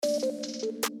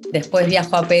Después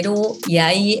viajo a Perú y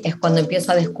ahí es cuando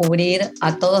empiezo a descubrir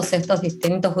a todos estos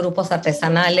distintos grupos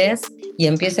artesanales y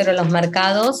empiezo a ir a los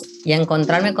mercados y a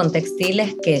encontrarme con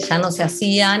textiles que ya no se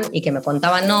hacían y que me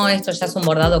contaban, no, esto ya es un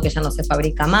bordado que ya no se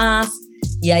fabrica más.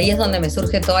 Y ahí es donde me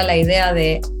surge toda la idea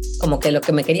de como que lo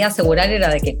que me quería asegurar era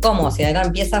de que cómo, o sea,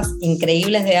 eran piezas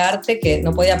increíbles de arte que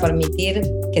no podía permitir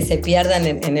que se pierdan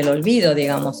en el olvido,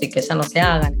 digamos, y que ya no se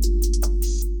hagan.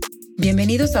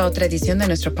 Bienvenidos a otra edición de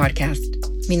nuestro podcast.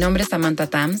 Mi nombre es Samantha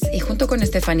Tams y junto con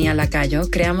Estefanía Lacayo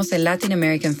creamos el Latin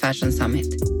American Fashion Summit,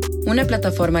 una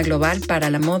plataforma global para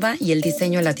la moda y el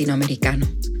diseño latinoamericano.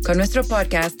 Con nuestro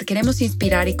podcast queremos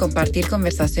inspirar y compartir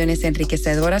conversaciones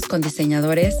enriquecedoras con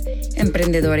diseñadores,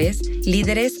 emprendedores,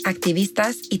 líderes,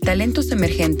 activistas y talentos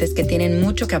emergentes que tienen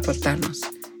mucho que aportarnos.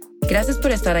 Gracias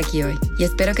por estar aquí hoy y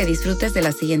espero que disfrutes de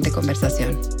la siguiente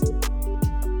conversación.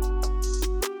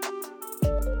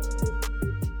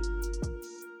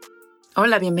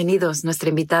 Hola, bienvenidos. Nuestra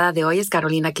invitada de hoy es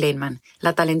Carolina Kleinman,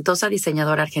 la talentosa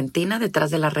diseñadora argentina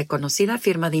detrás de la reconocida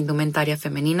firma de indumentaria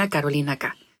femenina Carolina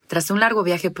K. Tras un largo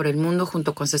viaje por el mundo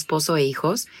junto con su esposo e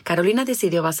hijos, Carolina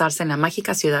decidió basarse en la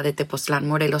mágica ciudad de Tepoztlán,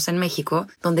 Morelos, en México,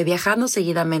 donde viajando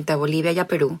seguidamente a Bolivia y a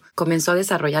Perú, comenzó a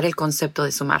desarrollar el concepto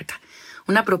de su marca,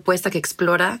 una propuesta que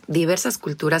explora diversas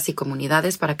culturas y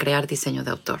comunidades para crear diseño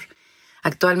de autor.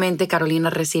 Actualmente,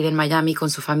 Carolina reside en Miami con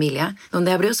su familia,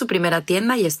 donde abrió su primera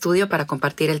tienda y estudio para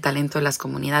compartir el talento de las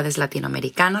comunidades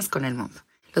latinoamericanas con el mundo.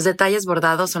 Los detalles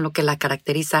bordados son lo que la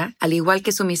caracteriza, al igual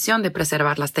que su misión de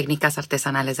preservar las técnicas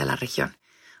artesanales de la región.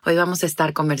 Hoy vamos a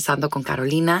estar conversando con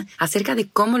Carolina acerca de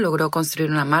cómo logró construir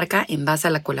una marca en base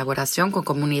a la colaboración con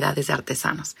comunidades de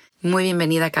artesanos. Muy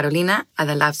bienvenida, Carolina, a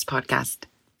The Labs Podcast.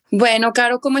 Bueno,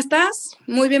 Caro, ¿cómo estás?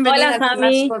 Muy bienvenida Hola, a The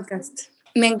Labs Podcast.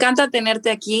 Me encanta tenerte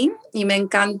aquí y me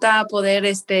encanta poder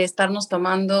estarnos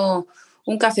tomando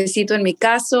un cafecito en mi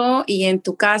caso y en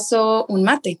tu caso un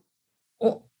mate.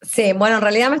 Sí, bueno, en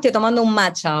realidad me estoy tomando un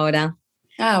matcha ahora.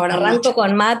 Ahora arranco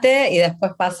con mate y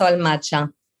después paso al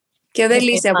matcha. Qué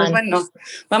delicia. Pues bueno,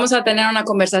 vamos a tener una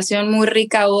conversación muy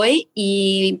rica hoy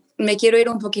y me quiero ir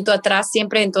un poquito atrás.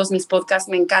 Siempre en todos mis podcasts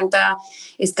me encanta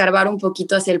escarbar un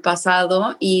poquito hacia el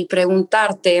pasado y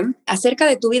preguntarte acerca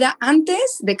de tu vida antes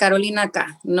de Carolina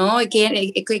K, ¿no?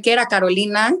 ¿Qué era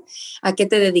Carolina? ¿A qué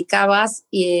te dedicabas?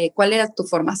 ¿Y cuál era tu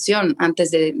formación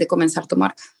antes de comenzar tu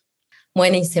marca?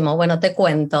 Buenísimo. Bueno, te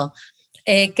cuento.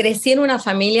 Crecí en una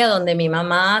familia donde mi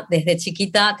mamá desde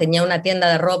chiquita tenía una tienda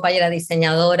de ropa y era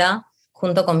diseñadora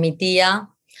junto con mi tía.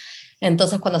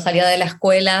 Entonces cuando salía de la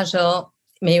escuela yo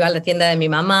me iba a la tienda de mi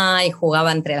mamá y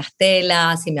jugaba entre las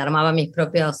telas y me armaba mis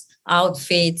propios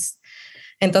outfits.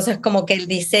 Entonces como que el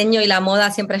diseño y la moda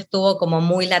siempre estuvo como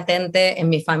muy latente en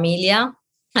mi familia.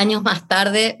 Años más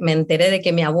tarde me enteré de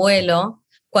que mi abuelo,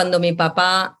 cuando mi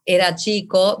papá era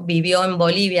chico, vivió en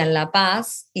Bolivia, en La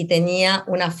Paz, y tenía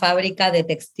una fábrica de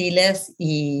textiles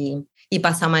y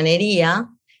pasamanería,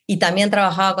 y también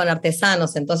trabajaba con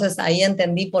artesanos. Entonces ahí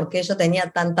entendí por qué yo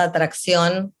tenía tanta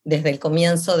atracción desde el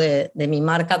comienzo de mi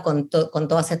marca con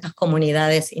todas estas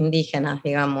comunidades indígenas,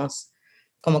 digamos,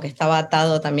 como que estaba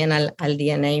atado también al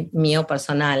DNA mío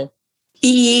personal.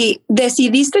 ¿Y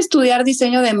decidiste estudiar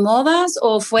diseño de modas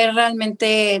o fue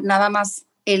realmente nada más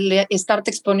el estarte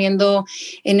exponiendo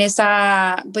en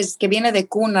esa, pues que viene de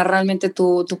cuna realmente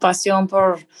tu pasión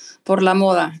por la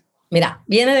moda? Mira,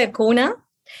 viene de cuna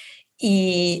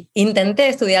y intenté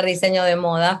estudiar diseño de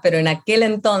moda, pero en aquel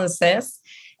entonces,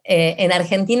 en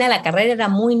Argentina la carrera era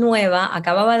muy nueva,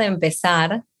 acababa de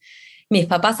empezar. Mis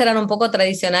papás eran un poco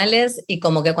tradicionales y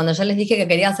como que cuando yo les dije que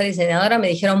quería ser diseñadora me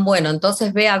dijeron, bueno,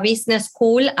 entonces ve a Business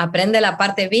School, aprende la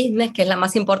parte business, que es la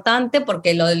más importante,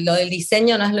 porque lo del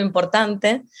diseño no es lo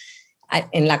importante,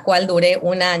 en la cual duré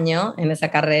un año en esa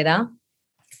carrera.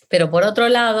 Pero por otro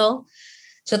lado,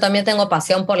 yo también tengo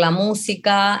pasión por la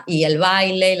música y el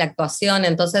baile y la actuación,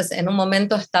 entonces en un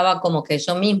momento estaba como que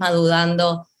yo misma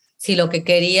dudando si lo que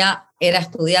quería era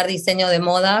estudiar diseño de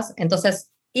modas, entonces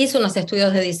hice unos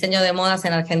estudios de diseño de modas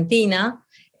en Argentina,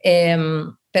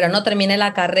 pero no terminé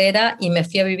la carrera y me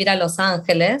fui a vivir a Los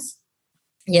Ángeles.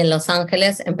 Y en Los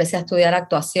Ángeles empecé a estudiar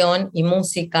actuación y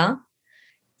música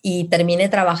y terminé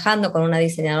trabajando con una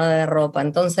diseñadora de ropa.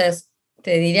 Entonces,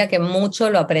 te diría que mucho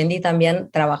lo aprendí también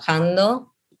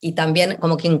trabajando y también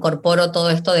como que incorporo todo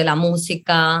esto de la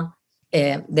música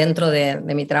dentro de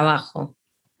mi trabajo.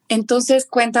 Entonces,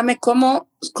 cuéntame cómo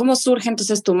surge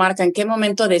entonces tu marca, en qué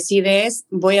momento decides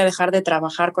voy a dejar de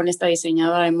trabajar con esta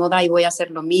diseñadora de moda y voy a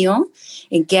hacer lo mío,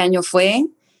 ¿en qué año fue?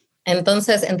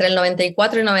 Entonces, entre el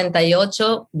 94 y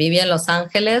 98 viví en Los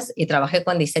Ángeles y trabajé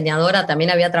con diseñadora.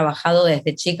 También había trabajado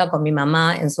desde chica con mi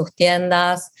mamá en sus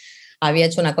tiendas. había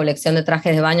hecho una colección de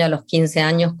trajes de baño a los 15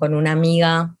 años con una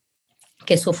amiga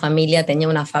que su familia tenía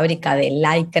una fábrica de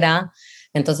lycra,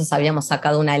 entonces habíamos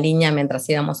sacado una línea mientras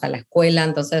íbamos a la escuela,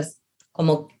 entonces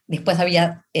como después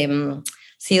había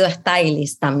sido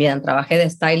stylist también, trabajé de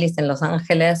stylist en Los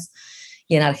Ángeles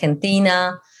y en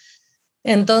Argentina,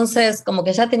 entonces como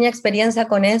que ya tenía experiencia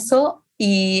con eso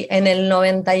y en el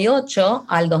 98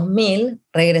 al 2000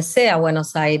 regresé a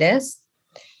Buenos Aires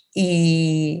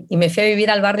y me fui a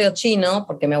vivir al barrio chino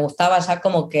porque me gustaba ya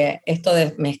como que esto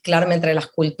de mezclarme entre las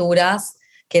culturas,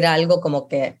 que era algo como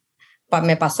que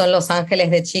me pasó en Los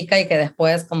Ángeles de chica y que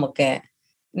después como que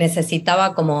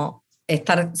necesitaba como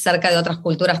estar cerca de otras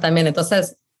culturas también.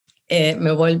 Entonces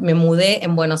me mudé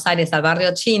en Buenos Aires al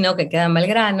barrio chino que queda en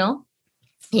Belgrano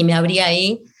y me abrí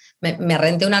ahí, me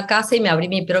renté una casa y me abrí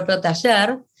mi propio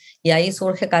taller y ahí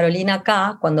surge Carolina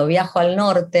acá, cuando viajo al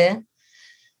norte,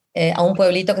 a un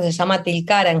pueblito que se llama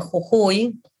Tilcara, en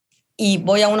Jujuy, y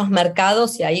voy a unos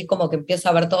mercados y ahí como que empiezo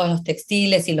a ver todos los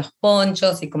textiles y los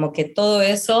ponchos y como que todo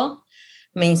eso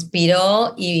me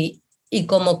inspiró y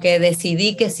como que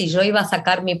decidí que si yo iba a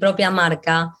sacar mi propia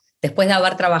marca, después de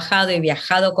haber trabajado y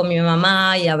viajado con mi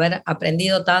mamá y haber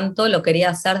aprendido tanto, lo quería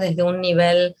hacer desde un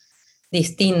nivel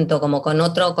distinto, como con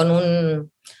otro,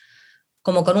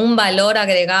 como con un valor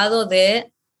agregado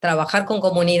de trabajar con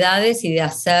comunidades y de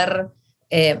hacer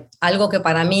algo que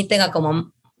para mí tenga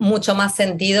como mucho más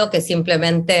sentido que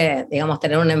simplemente, digamos,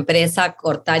 tener una empresa,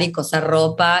 cortar y coser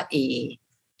ropa y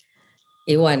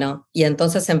bueno, y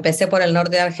entonces empecé por el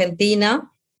norte de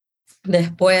Argentina,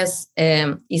 después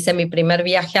hice mi primer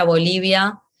viaje a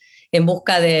Bolivia en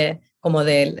busca de como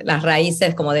de las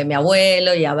raíces como de mi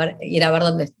abuelo y ir a ver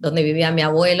dónde vivía mi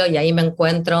abuelo y ahí me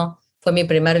encuentro, fue mi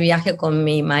primer viaje con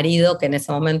mi marido que en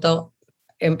ese momento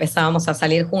empezábamos a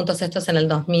salir juntos, esto es en el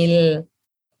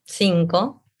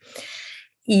 2005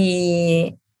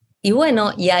 y, y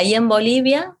bueno, y ahí en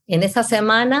Bolivia, en esa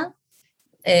semana,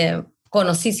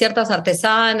 conocí ciertas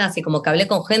artesanas y como que hablé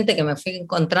con gente que me fui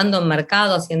encontrando en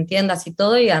mercados y en tiendas y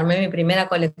todo y armé mi primera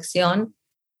colección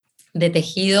de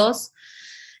tejidos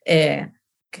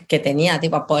que tenía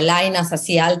tipo polainas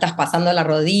así altas pasando la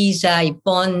rodilla y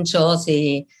ponchos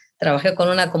y trabajé con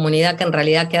una comunidad que en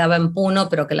realidad quedaba en Puno,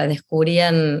 pero que la descubrí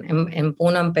en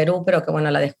Puno, en Perú, pero que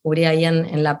bueno, la descubrí ahí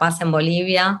en La Paz, en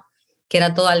Bolivia, que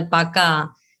era toda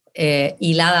alpaca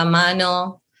hilada a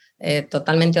mano,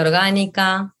 totalmente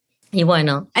orgánica. Y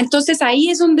bueno. Entonces ahí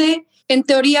es donde, en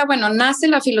teoría, bueno, nace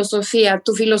la filosofía,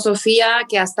 tu filosofía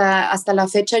que hasta la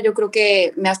fecha yo creo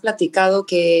que me has platicado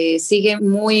que sigue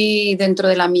muy dentro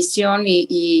de la misión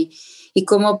y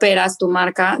cómo operas tu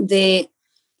marca de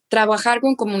trabajar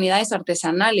con comunidades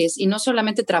artesanales y no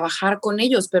solamente trabajar con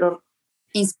ellos, pero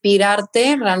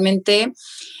inspirarte realmente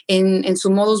en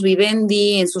su modus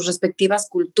vivendi, en sus respectivas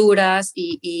culturas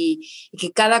y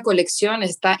que cada colección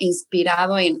está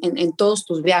inspirado en todos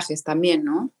tus viajes también,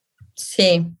 ¿no?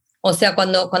 Sí, o sea,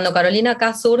 cuando Carolina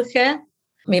acá surge,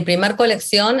 mi primer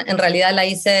colección en realidad la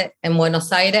hice en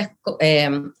Buenos Aires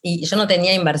y yo no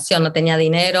tenía inversión, no tenía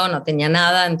dinero, no tenía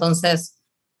nada, entonces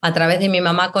a través de mi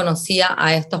mamá conocía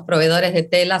a estos proveedores de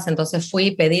telas, entonces fui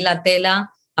y pedí la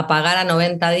tela a pagar a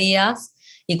 90 días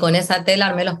y con esa tela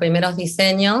armé los primeros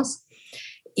diseños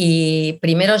y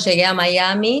primero llegué a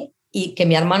Miami y que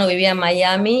mi hermano vivía en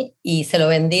Miami y se lo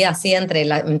vendía así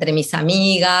entre mis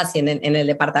amigas y en el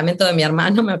departamento de mi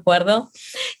hermano, me acuerdo,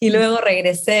 y luego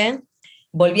regresé,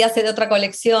 volví a hacer otra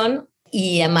colección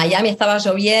y en Miami estaba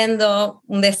lloviendo,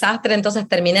 un desastre, entonces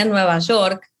terminé en Nueva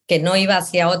York, que no iba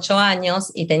hacía 8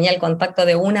 años y tenía el contacto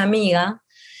de una amiga,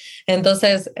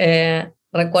 entonces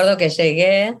recuerdo que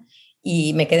llegué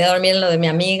y me quedé a dormir en lo de mi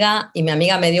amiga y mi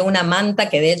amiga me dio una manta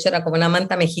que de hecho era como una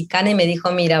manta mexicana y me dijo,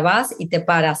 mira, vas y te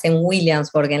paras en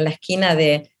Williamsburg, en la esquina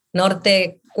de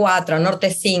Norte 4,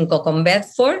 Norte 5 con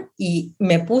Bedford y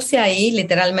me puse ahí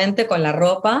literalmente con la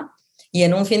ropa y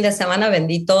en un fin de semana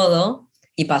vendí todo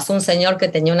y pasó un señor que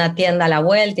tenía una tienda a la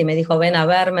vuelta y me dijo, ven a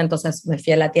verme, entonces me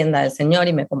fui a la tienda del señor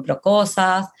y me compró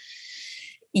cosas.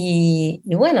 Y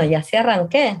bueno, y así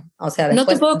arranqué. O sea, después, no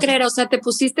te puedo creer, o sea, te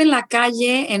pusiste en la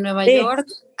calle en Nueva York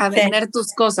a vender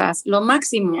tus cosas, lo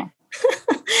máximo.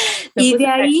 y de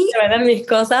ahí a vender mis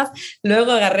cosas,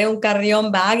 luego agarré un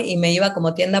carry-on bag y me iba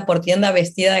como tienda por tienda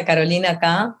vestida de Carolina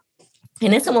acá.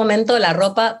 En ese momento la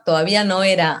ropa todavía no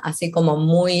era así como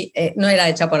muy, no era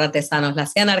hecha por artesanos,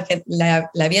 la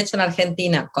había hecho en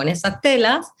Argentina con esas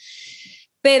telas,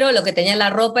 pero lo que tenía en la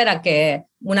ropa era que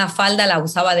una falda la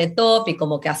usaba de top y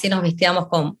como que así nos vestíamos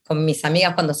con mis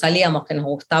amigas cuando salíamos, que nos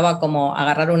gustaba como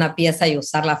agarrar una pieza y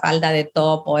usar la falda de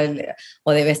top o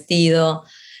de vestido.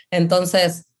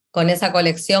 Entonces, con esa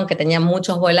colección que tenía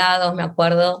muchos volados, me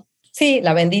acuerdo, Sí,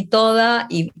 la vendí toda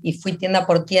y fui tienda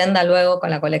por tienda luego con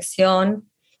la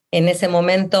colección. En ese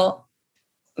momento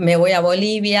me voy a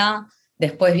Bolivia,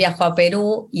 después viajo a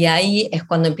Perú y ahí es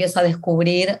cuando empiezo a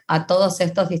descubrir a todos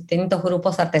estos distintos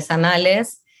grupos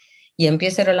artesanales y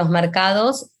empiezo a ir a los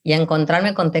mercados y a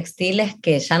encontrarme con textiles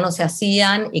que ya no se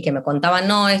hacían y que me contaban,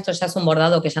 no, esto ya es un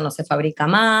bordado que ya no se fabrica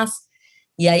más.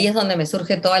 Y ahí es donde me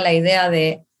surge toda la idea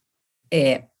de,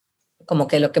 como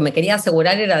que lo que me quería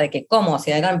asegurar era de que cómo, o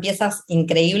sea, eran piezas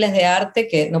increíbles de arte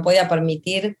que no podía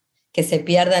permitir que se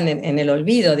pierdan en el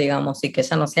olvido, digamos, y que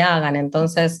ya no se hagan.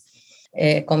 Entonces,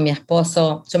 con mi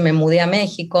esposo, yo me mudé a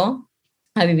México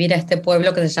a vivir a este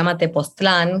pueblo que se llama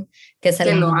Tepoztlán, que es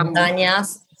en las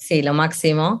montañas, sí, lo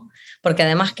máximo, porque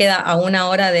además queda a 1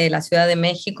 hora de la Ciudad de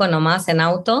México nomás en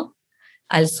auto,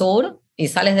 al sur, y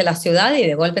sales de la ciudad y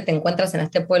de golpe te encuentras en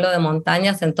este pueblo de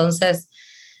montañas. Entonces,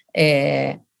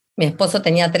 mi esposo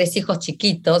tenía 3 hijos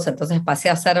chiquitos, entonces pasé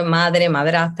a ser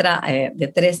madrastra de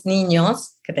 3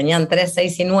 niños, que tenían 3,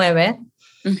 6 y 9.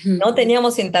 Uh-huh. No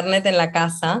teníamos internet en la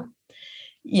casa,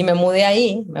 y me mudé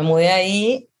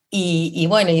ahí, y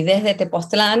bueno, y desde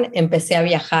Tepoztlán empecé a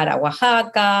viajar a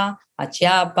Oaxaca, a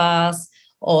Chiapas,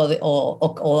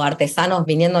 o artesanos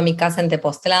viniendo a mi casa en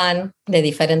Tepoztlán, de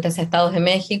diferentes estados de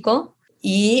México,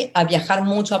 y a viajar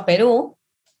mucho a Perú.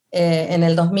 En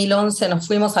el 2011 nos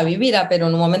fuimos a vivir a Perú,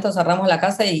 en un momento cerramos la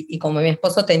casa y como mi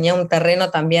esposo tenía un terreno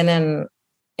también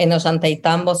en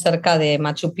Ollantaytambo, cerca de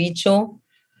Machu Picchu,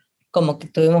 como que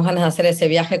tuvimos ganas de hacer ese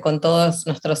viaje con todos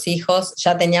nuestros hijos.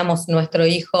 Ya teníamos nuestro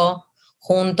hijo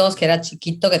juntos, que era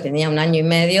chiquito, que tenía 1 año y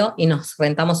medio, y nos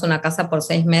rentamos una casa por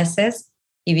 6 meses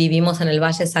y vivimos en el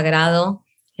Valle Sagrado,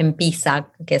 en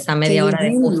Pisac, que es a media hora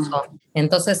de Cusco.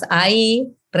 Entonces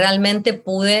ahí realmente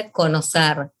pude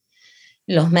conocer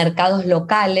los mercados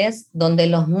locales, donde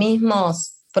los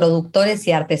mismos productores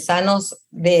y artesanos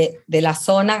de la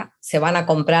zona se van a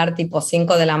comprar tipo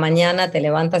 5 de la mañana, te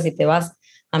levantas y te vas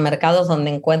a mercados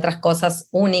donde encuentras cosas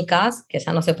únicas que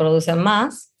ya no se producen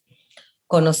más.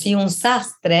 Conocí un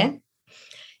sastre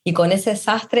y con ese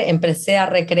sastre empecé a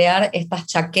recrear estas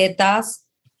chaquetas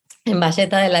en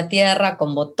bayeta de la tierra,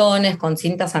 con botones, con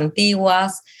cintas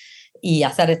antiguas, y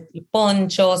hacer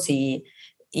ponchos y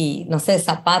no sé,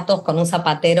 zapatos con un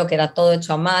zapatero que era todo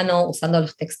hecho a mano, usando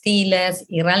los textiles,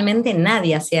 y realmente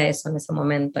nadie hacía eso en ese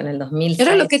momento, en el 2006.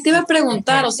 Era lo que te iba a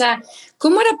preguntar, o sea,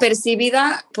 ¿cómo era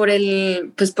percibida por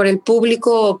el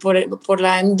público, por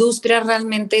la industria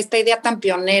realmente esta idea tan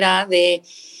pionera de,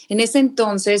 en ese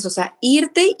entonces, o sea,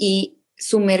 irte y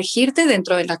sumergirte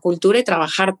dentro de la cultura y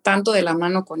trabajar tanto de la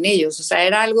mano con ellos? O sea,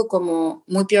 era algo como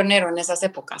muy pionero en esas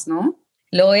épocas, ¿no?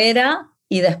 Lo era,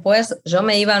 y después yo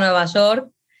me iba a Nueva York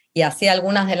y hacía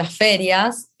algunas de las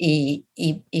ferias y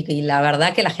la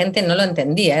verdad que la gente no lo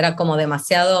entendía, era como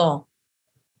demasiado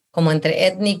como entre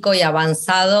étnico y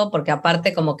avanzado, porque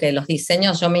aparte como que los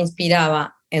diseños yo me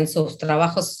inspiraba en sus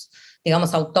trabajos,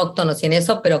 digamos, autóctonos y en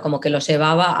eso, pero como que lo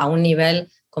llevaba a un nivel,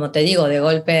 como te digo, de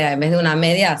golpe, en vez de una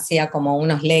media, hacía como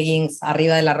unos leggings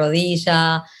arriba de la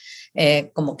rodilla,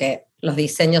 como que los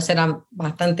diseños eran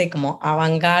bastante como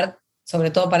avant-garde, sobre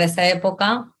todo para esa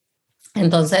época.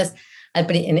 Entonces,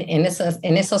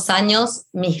 en esos años,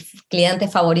 mis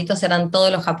clientes favoritos eran todos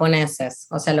los japoneses.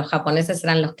 O sea, los japoneses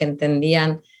eran los que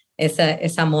entendían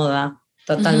esa moda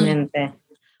totalmente.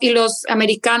 Uh-huh. Y los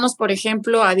americanos, por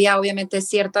ejemplo, había obviamente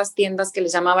ciertas tiendas que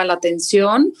les llamaba la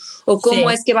atención, o cómo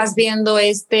sí. Es que vas viendo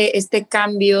este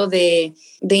cambio de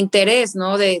interés,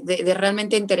 ¿no? De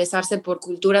realmente interesarse por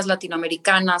culturas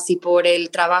latinoamericanas y por el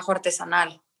trabajo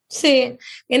artesanal. Sí,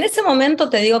 en ese momento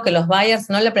te digo que los buyers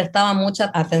no le prestaban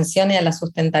mucha atención ni a la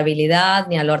sustentabilidad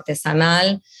ni a lo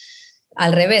artesanal.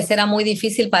 Al revés, era muy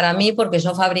difícil para mí porque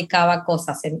yo fabricaba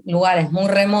cosas en lugares muy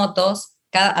remotos.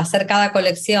 Hacer cada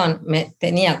colección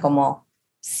tenía como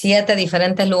 7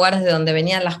 diferentes lugares de donde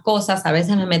venían las cosas. A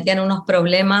veces me metía en unos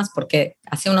problemas porque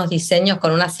hacía unos diseños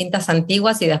con unas cintas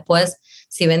antiguas y después,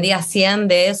 si vendía 100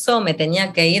 de eso, me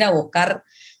tenía que ir a buscar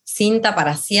cinta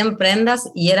para 100 prendas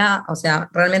y era, o sea,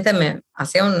 realmente me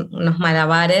hacía unos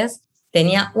malabares.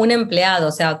 Tenía un empleado,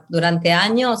 o sea, durante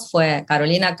años fue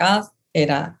Carolina acá,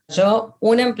 era yo,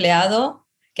 un empleado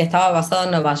que estaba basado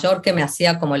en Nueva York, que me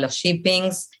hacía como los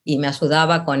shippings y me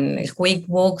ayudaba con el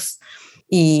QuickBooks,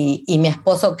 y mi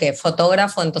esposo que es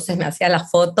fotógrafo, entonces me hacía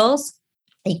las fotos.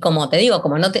 Y como te digo,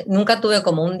 como nunca tuve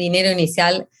como un dinero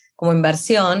inicial como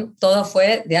inversión, todo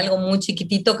fue de algo muy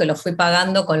chiquitito que lo fui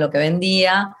pagando con lo que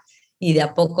vendía, y de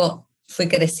a poco fui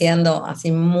creciendo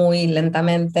así muy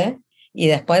lentamente. Y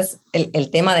después el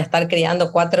tema de estar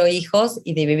criando 4 hijos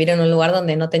y de vivir en un lugar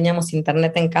donde no teníamos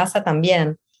internet en casa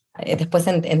también. Después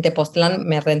en Tepoztlán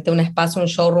me renté un espacio, un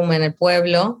showroom en el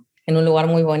pueblo, en un lugar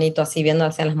muy bonito, así viendo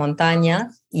hacia las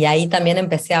montañas. Y ahí también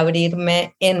empecé a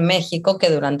abrirme en México, que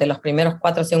durante los primeros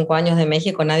 4 o 5 años de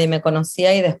México nadie me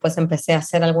conocía, y después empecé a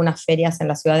hacer algunas ferias en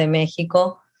la Ciudad de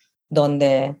México,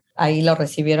 donde ahí lo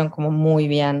recibieron como muy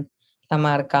bien la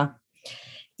marca.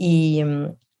 Y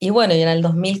bueno, y en el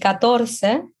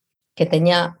 2014,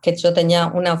 que yo tenía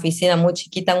una oficina muy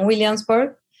chiquita en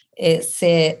Williamsburg,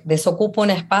 se desocupa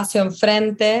un espacio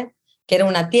enfrente, que era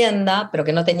una tienda, pero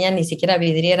que no tenía ni siquiera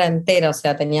vidriera entera, o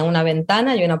sea, tenía una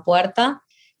ventana y una puerta,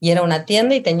 y era una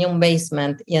tienda y tenía un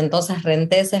basement. Y entonces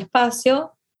renté ese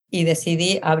espacio y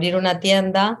decidí abrir una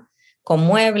tienda con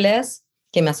muebles,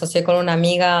 que me asocié con una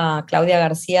amiga, Claudia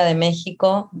García, de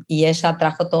México, y ella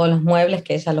trajo todos los muebles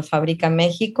que ella los fabrica en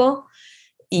México,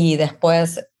 y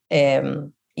después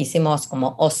hicimos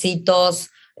como ositos,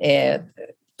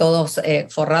 todos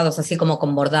forrados así como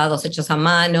con bordados hechos a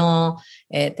mano,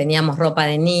 teníamos ropa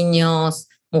de niños,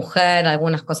 mujer,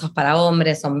 algunas cosas para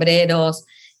hombres, sombreros,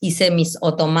 hice mis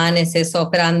otomanes esos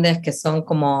grandes que son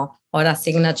como ahora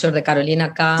signature de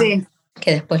Carolina K, sí,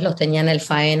 que después los tenía en el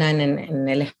Faena, en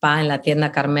el spa, en la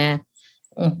tienda Carmé,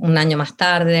 un año más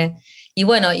tarde. Y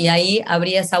bueno, y ahí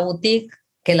abrí esa boutique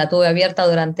que la tuve abierta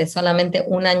durante solamente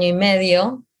 1 año y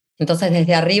medio. Entonces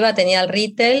desde arriba tenía el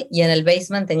retail y en el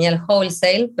basement tenía el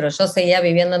wholesale, pero yo seguía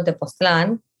viviendo en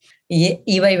Tepoztlán y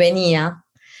iba y venía.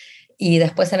 Y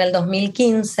después en el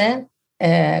 2015,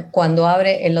 cuando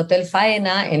abre el Hotel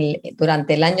Faena,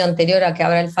 durante el año anterior a que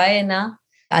abra el Faena,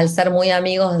 al ser muy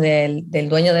amigos del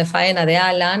dueño de Faena, de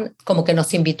Alan, como que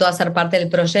nos invitó a ser parte del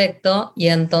proyecto, y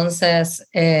entonces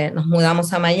nos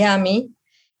mudamos a Miami,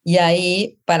 y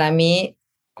ahí para mí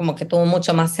como que tuvo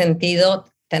mucho más sentido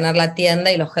tener la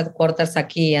tienda y los headquarters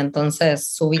aquí. Entonces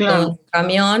subí todo un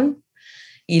camión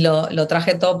y lo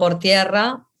traje todo por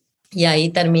tierra, y ahí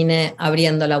terminé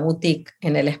abriendo la boutique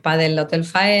en el spa del Hotel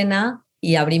Faena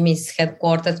y abrí mis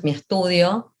headquarters, mi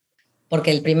estudio,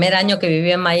 porque el primer año que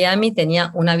viví en Miami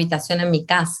tenía una habitación en mi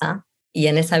casa y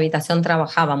en esa habitación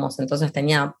trabajábamos. Entonces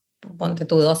tenía, ponte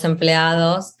tú, 2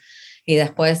 empleados y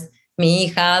después mi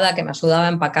hija Ada, que me ayudaba a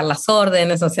empacar las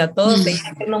órdenes, o sea, todo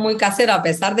seguía siendo muy casero, a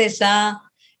pesar de ya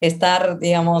estar,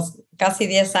 digamos, casi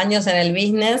 10 años en el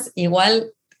business,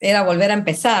 igual era volver a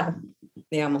empezar,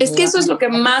 digamos. Es que eso es lo que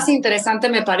más interesante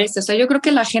me parece. O sea, yo creo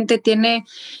que la gente tiene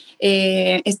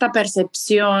esta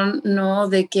percepción, ¿no?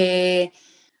 De que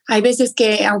hay veces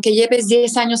que aunque lleves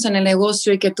 10 años en el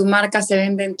negocio y que tu marca se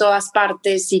vende en todas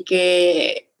partes y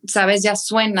que, sabes, ya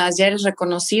suenas, ya eres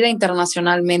reconocida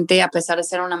internacionalmente a pesar de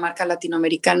ser una marca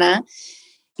latinoamericana,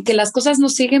 y que las cosas no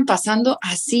siguen pasando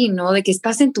así, ¿no? De que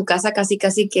estás en tu casa casi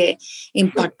que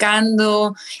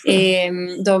empacando,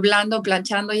 doblando,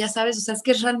 planchando, ya sabes, o sea, es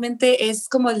que realmente es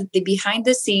como el behind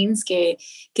the scenes que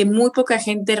muy poca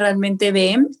gente realmente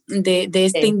ve de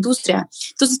esta industria.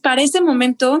 Entonces, para ese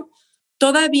momento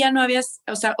todavía no habías,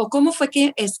 o sea, o cómo fue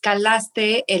que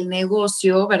escalaste el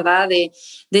negocio, ¿verdad?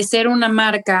 De ser una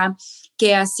marca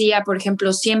que hacía, por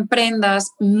ejemplo, 100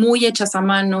 prendas muy hechas a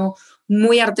mano,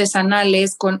 muy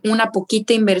artesanales, con una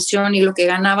poquita inversión, y lo que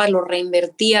ganaba lo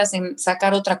reinvertías en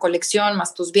sacar otra colección,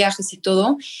 más tus viajes y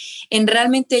todo, en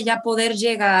realmente ya poder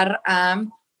llegar a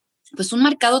pues un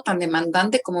mercado tan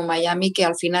demandante como Miami, que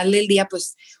al final del día,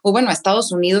 pues, o bueno,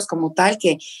 Estados Unidos como tal,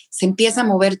 que se empieza a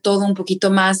mover todo un poquito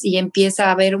más y empieza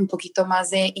a haber un poquito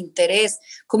más de interés.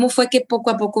 ¿Cómo fue que poco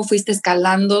a poco fuiste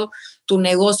escalando tu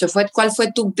negocio? ¿Cuál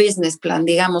fue tu business plan,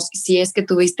 digamos, si es que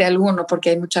tuviste alguno?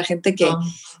 Porque hay mucha gente que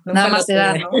nada más se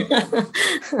da, ¿no?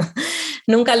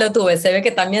 Nunca lo tuve. Se ve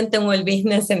que también tengo el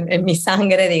business en mi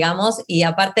sangre, digamos, y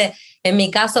aparte, en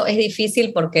mi caso es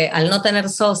difícil porque al no tener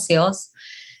socios,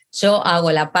 yo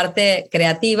hago la parte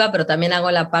creativa, pero también hago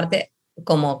la parte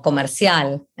como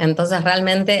comercial. Entonces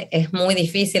realmente es muy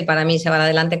difícil para mí llevar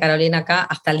adelante Carolina acá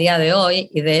hasta el día de hoy,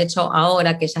 y de hecho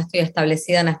ahora que ya estoy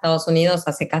establecida en Estados Unidos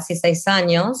hace casi 6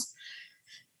 años,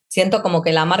 siento como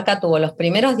que la marca tuvo los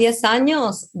primeros 10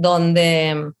 años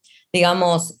donde,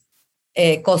 digamos,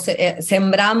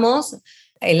 sembramos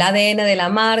el ADN de la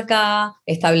marca,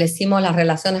 establecimos las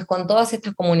relaciones con todas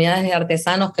estas comunidades de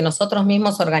artesanos que nosotros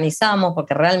mismos organizamos,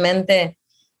 porque realmente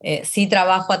sí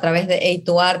trabajo a través de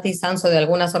A2Artisans o de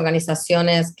algunas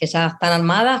organizaciones que ya están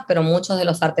armadas, pero muchos de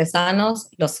los artesanos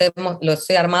los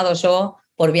he armado yo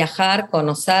por viajar,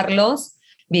 conocerlos,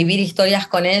 vivir historias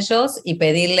con ellos y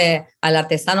pedirle al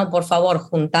artesano, por favor,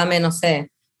 juntame, no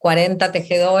sé, 40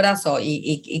 tejedoras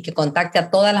y que contacte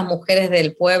a todas las mujeres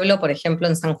del pueblo. Por ejemplo,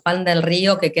 en San Juan del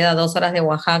Río, que queda 2 horas de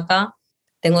Oaxaca,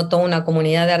 tengo toda una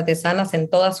comunidad de artesanas en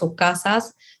todas sus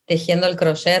casas tejiendo el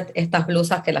crochet, estas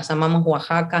blusas que las llamamos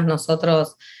oaxacas,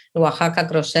 nosotros Oaxaca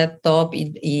crochet top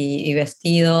y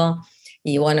vestido.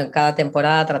 y bueno, en cada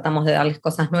temporada tratamos de darles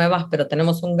cosas nuevas, pero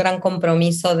tenemos un gran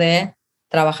compromiso de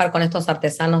trabajar con estos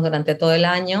artesanos durante todo el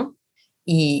año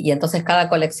y entonces cada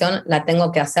colección la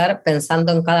tengo que hacer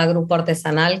pensando en cada grupo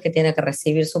artesanal que tiene que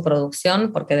recibir su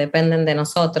producción porque dependen de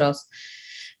nosotros.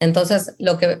 Entonces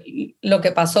lo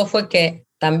que pasó fue que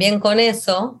también con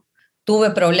eso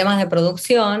tuve problemas de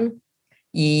producción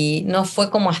y no fue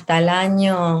como hasta el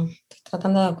año, estoy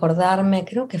tratando de acordarme,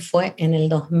 creo que fue en el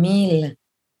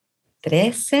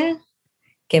 2013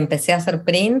 que empecé a hacer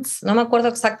prints, no me acuerdo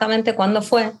exactamente cuándo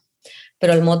fue,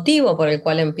 pero el motivo por el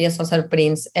cual empiezo a hacer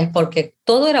prints es porque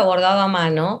todo era bordado a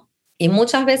mano y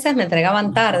muchas veces me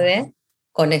entregaban tarde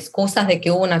con excusas de que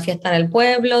hubo una fiesta en el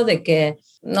pueblo, de que,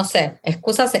 no sé,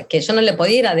 excusas que yo no le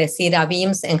podía ir a decir a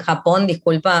BIMS en Japón,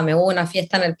 discúlpame, hubo una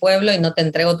fiesta en el pueblo y no te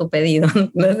entrego tu pedido.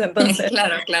 Entonces,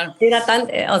 claro. Era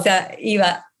o sea,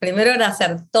 primero era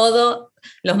hacer todo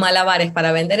los malabares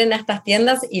para vender en estas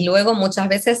tiendas y luego muchas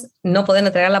veces no poder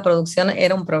entregar la producción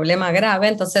era un problema grave,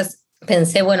 entonces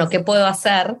pensé, bueno, ¿qué puedo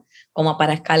hacer como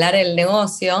para escalar el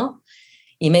negocio?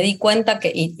 Y me di cuenta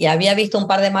que, y había visto un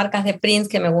par de marcas de prints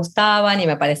que me gustaban y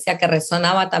me parecía que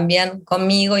resonaba también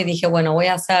conmigo y dije, bueno, voy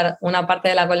a hacer una parte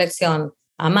de la colección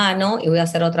a mano y voy a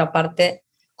hacer otra parte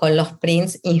con los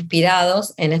prints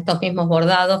inspirados en estos mismos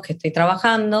bordados que estoy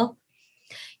trabajando.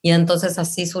 Y entonces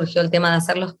así surgió el tema de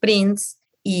hacer los prints.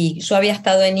 Y yo había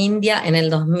estado en India en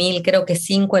el 2000, creo que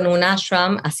 5, en un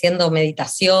ashram haciendo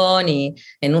meditación y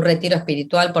en un retiro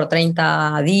espiritual por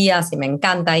 30 días y me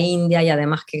encanta India y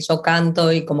además que yo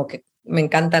canto y como que me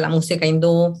encanta la música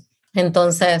hindú.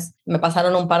 Entonces me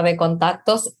pasaron un par de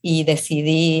contactos y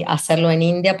decidí hacerlo en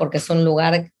India porque es un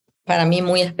lugar para mí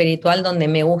muy espiritual donde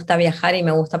me gusta viajar y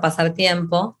me gusta pasar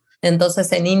tiempo.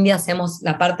 Entonces en India hacemos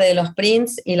la parte de los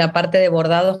prints y la parte de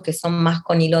bordados que son más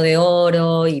con hilo de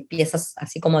oro y piezas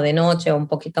así como de noche o un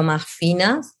poquito más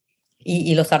finas.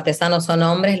 Y los artesanos son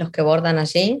hombres los que bordan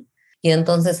allí. Y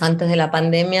entonces antes de la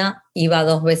pandemia iba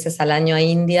 2 veces al año a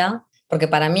India, porque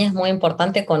para mí es muy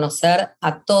importante conocer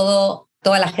a toda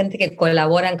la gente que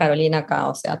colabora en Carolina acá,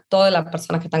 o sea, todas las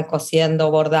personas que están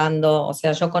cosiendo, bordando, o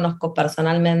sea, yo conozco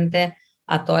personalmente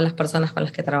a todas las personas con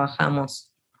las que trabajamos.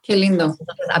 Qué lindo. Entonces,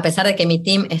 a pesar de que mi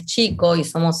team es chico y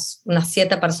somos unas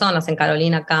 7 personas en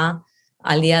Carolina acá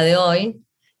al día de hoy,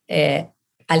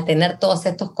 al tener todos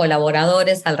estos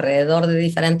colaboradores alrededor de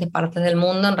diferentes partes del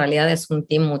mundo, en realidad es un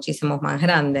team muchísimo más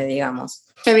grande, digamos.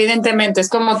 Evidentemente, es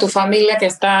como tu familia que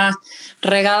está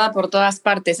regada por todas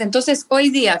partes. Entonces, hoy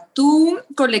día, tu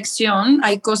colección,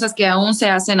 hay cosas que aún se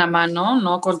hacen a mano,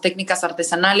 ¿no? Con técnicas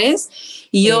artesanales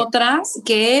y sí, otras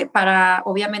que para,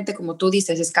 obviamente, como tú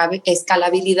dices,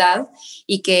 escalabilidad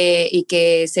y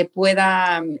que se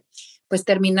pueda pues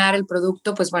terminar el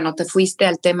producto, pues bueno, te fuiste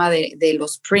al tema de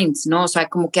los prints, ¿no? O sea,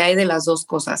 como que hay de las dos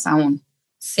cosas aún.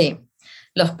 Sí,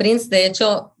 los prints de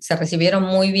hecho se recibieron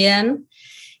muy bien.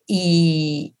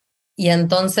 Y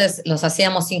entonces los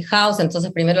hacíamos in-house,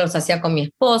 entonces primero los hacía con mi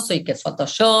esposo y que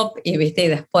Photoshop, y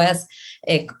después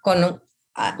con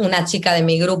una chica de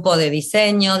mi grupo de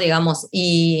diseño, digamos,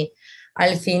 y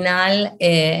al final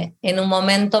en un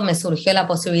momento me surgió la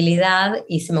posibilidad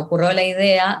y se me ocurrió la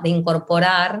idea de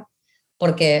incorporar,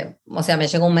 porque, o sea, me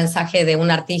llegó un mensaje de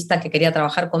un artista que quería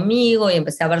trabajar conmigo y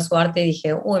empecé a ver su arte y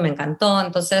dije, uy, me encantó,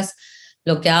 entonces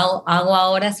lo que hago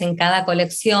ahora es en cada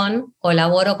colección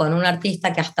colaboro con un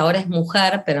artista que hasta ahora es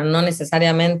mujer, pero no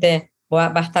necesariamente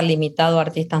va a estar limitado a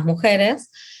artistas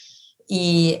mujeres.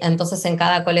 Y entonces en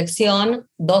cada colección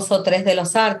 2 o 3 de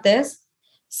los artes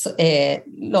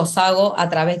los hago a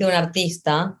través de un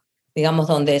artista, digamos,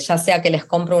 donde ya sea que les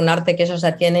compro un arte que ellos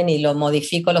ya tienen y lo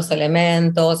modifico los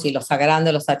elementos y los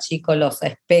agrando, los achico, los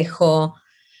espejo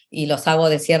y los hago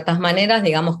de ciertas maneras,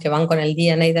 digamos que van con el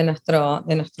DNA de nuestro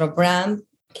brand,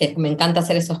 que me encanta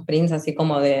hacer esos prints así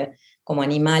como como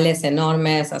animales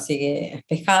enormes, así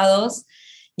espejados.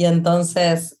 Y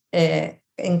entonces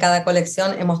en cada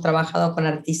colección hemos trabajado con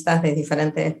artistas de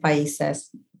diferentes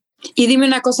países. Y dime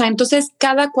una cosa, entonces,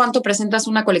 ¿cada cuánto presentas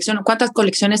una colección? ¿Cuántas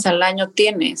colecciones al año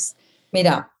tienes?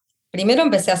 Mira, primero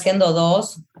empecé haciendo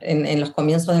 2 en los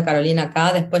comienzos de Carolina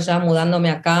acá, después ya mudándome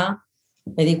acá,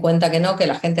 me di cuenta que no, que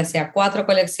la gente hacía 4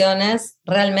 colecciones.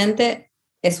 Realmente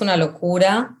es una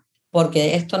locura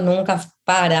porque esto nunca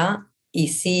para y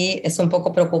sí es un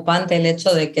poco preocupante el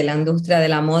hecho de que la industria de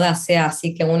la moda sea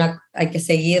así que hay que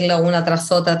seguirla una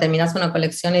tras otra, terminas una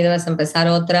colección y debes empezar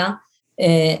otra.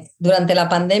 Durante la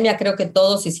pandemia creo que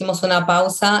todos hicimos una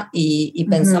pausa y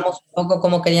pensamos un poco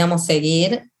cómo queríamos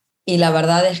seguir y la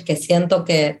verdad es que siento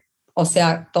que o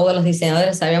sea, todos los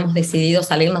diseñadores habíamos decidido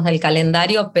salirnos del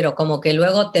calendario, pero como que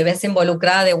luego te ves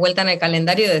involucrada de vuelta en el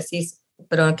calendario y decís,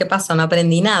 pero ¿qué pasó? No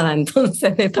aprendí nada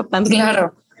entonces de esta pandemia.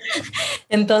 Claro.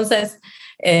 Entonces,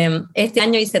 este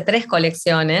año hice 3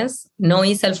 colecciones, no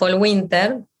hice el Fall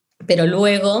Winter, pero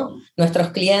luego nuestros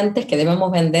clientes, que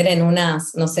debemos vender en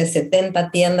unas, no sé, 70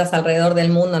 tiendas alrededor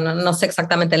del mundo, no sé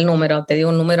exactamente el número, te digo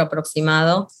un número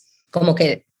aproximado, como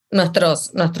que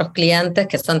nuestros clientes,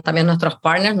 que son también nuestros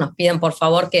partners, nos piden por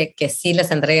favor que sí les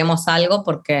entreguemos algo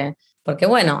porque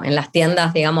bueno, en las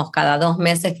tiendas, digamos, cada 2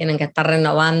 meses tienen que estar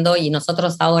renovando y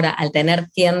nosotros ahora, al tener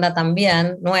tienda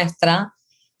también nuestra,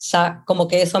 ya como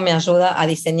que eso me ayuda a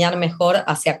diseñar mejor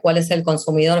hacia cuál es el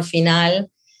consumidor final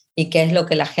y qué es lo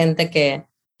que la gente que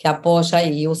apoya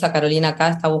y usa Carolina acá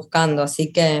está buscando.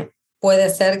 Así que puede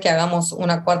ser que hagamos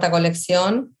una 4ª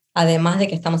colección, además de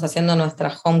que estamos haciendo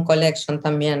nuestra home collection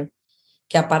también,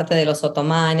 que aparte de los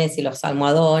otomanes y los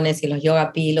almohadones y los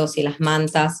yoga pillows y las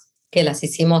mantas, que las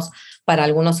hicimos para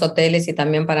algunos hoteles y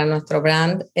también para nuestro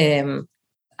brand,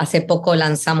 hace poco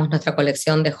lanzamos nuestra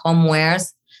colección de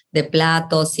homewares, de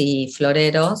platos y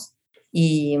floreros.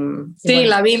 Sí, bueno,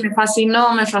 la vi, me fascinó.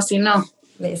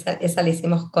 Esa la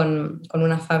hicimos con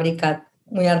una fábrica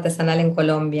muy artesanal en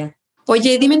Colombia.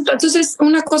 Oye, dime entonces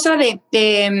una cosa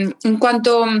en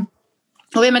cuanto,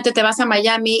 obviamente te vas a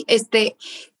Miami,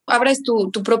 abres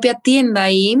tu propia tienda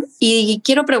ahí y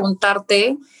quiero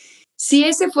preguntarte si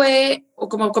ese fue, o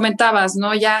como comentabas,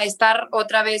 ¿no? Ya estar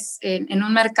otra vez en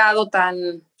un mercado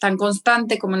tan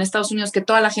constante como en Estados Unidos, que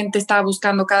toda la gente está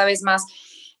buscando cada vez más.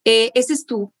 ¿Ese es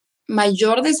tu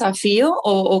mayor desafío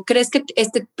o crees que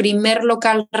este primer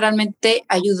local realmente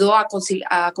ayudó a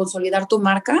consolidar tu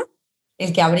marca?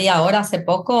 El que abrí ahora hace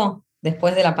poco,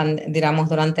 después de digamos,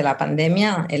 durante la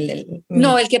pandemia.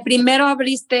 No, el que primero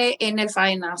abriste en el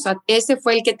Faena, o sea, ese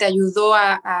fue el que te ayudó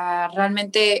a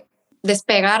realmente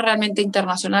despegar realmente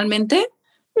internacionalmente.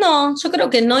 No, yo creo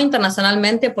que no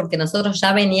internacionalmente porque nosotros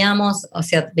ya veníamos, o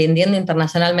sea, vendiendo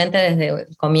internacionalmente desde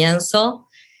el comienzo.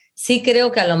 Sí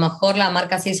creo que a lo mejor la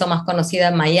marca se hizo más conocida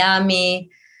en Miami,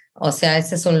 o sea,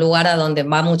 ese es un lugar a donde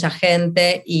va mucha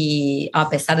gente y a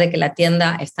pesar de que la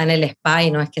tienda está en el spa y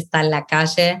no es que está en la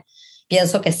calle,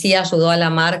 pienso que sí ayudó a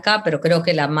la marca, pero creo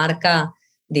que la marca,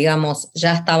 digamos,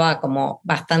 ya estaba como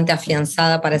bastante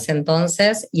afianzada para ese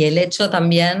entonces y el hecho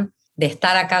también de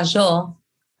estar acá yo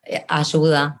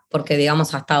ayuda, porque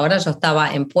digamos hasta ahora yo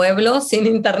estaba en pueblos, sin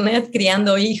internet,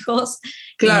 criando hijos,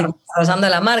 claro, y desarrollando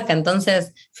la marca,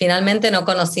 entonces finalmente no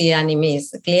conocía ni mis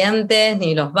clientes,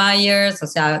 ni los buyers, o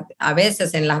sea, a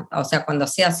veces o sea, cuando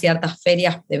hacía ciertas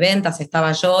ferias de ventas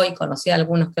estaba yo y conocía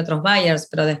algunos que otros buyers,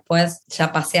 pero después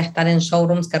ya pasé a estar en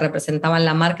showrooms que representaban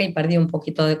la marca y perdí un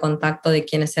poquito de contacto de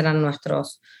quiénes eran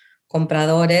nuestros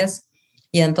compradores,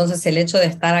 y entonces el hecho de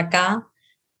estar acá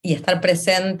y estar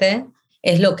presente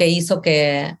es lo que hizo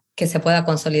que se pueda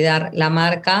consolidar la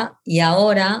marca, y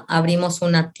ahora abrimos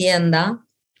una tienda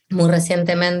muy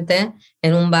recientemente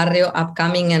en un barrio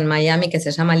upcoming en Miami que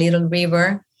se llama Little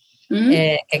River,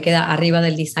 que queda arriba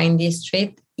del Design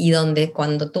District, y donde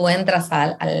cuando tú entras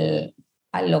al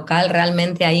local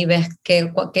realmente ahí ves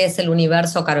qué es el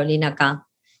universo Carolina acá.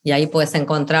 Y ahí puedes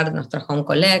encontrar nuestro home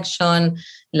collection,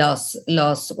 los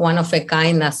one of a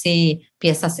kind, así,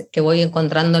 piezas que voy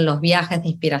encontrando en los viajes de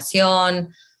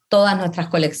inspiración, todas nuestras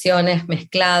colecciones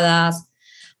mezcladas,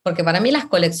 porque para mí las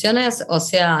colecciones, o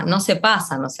sea, no se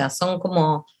pasan, o sea, son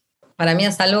como, para mí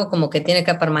es algo como que tiene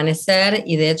que permanecer,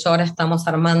 y de hecho ahora estamos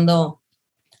armando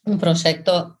un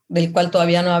proyecto del cual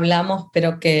todavía no hablamos,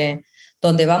 pero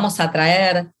donde vamos a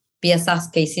traer piezas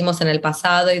que hicimos en el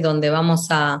pasado y donde vamos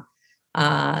a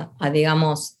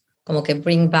digamos, como que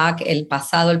bring back el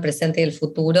pasado, el presente y el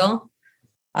futuro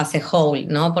as a whole,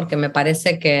 ¿no? Porque me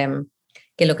parece que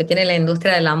lo que tiene la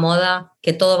industria de la moda,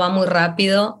 que todo va muy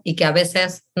rápido y que a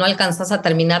veces no alcanzas a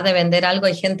terminar de vender algo,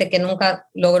 hay gente que nunca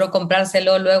logró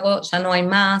comprárselo, luego ya no hay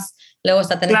más, luego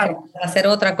ya tenés que hacer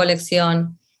otra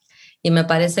colección. Y me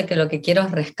parece que lo que quiero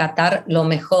es rescatar lo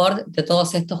mejor de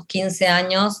todos estos 15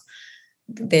 años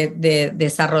de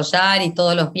desarrollar, y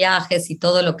todos los viajes y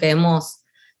todo lo que hemos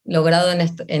logrado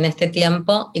en este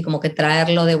tiempo, y como que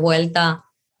traerlo de vuelta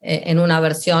en una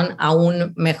versión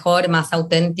aún mejor, más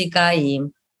auténtica. Y,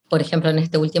 por ejemplo, en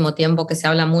este último tiempo que se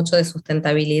habla mucho de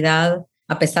sustentabilidad,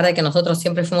 a pesar de que nosotros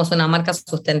siempre fuimos una marca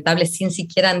sustentable sin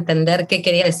siquiera entender qué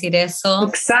quería decir eso,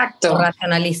 exacto, o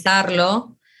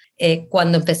racionalizarlo.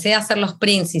 Cuando empecé a hacer los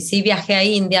prints y sí viajé a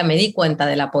India, me di cuenta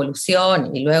de la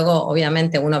polución, y luego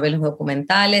obviamente uno ve los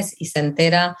documentales y se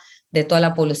entera de toda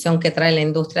la polución que trae la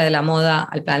industria de la moda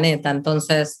al planeta.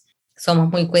 Entonces somos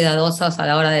muy cuidadosos a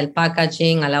la hora del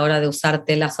packaging, a la hora de usar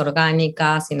telas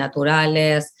orgánicas y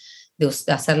naturales, de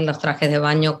hacer los trajes de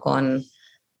baño con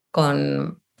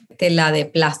tela de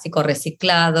plástico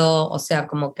reciclado, o sea,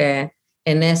 como que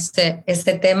en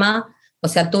ese tema. O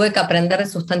sea, tuve que aprender de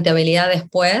sustentabilidad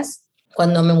después.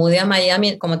 Cuando me mudé a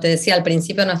Miami, como te decía, al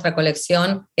principio nuestra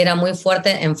colección era muy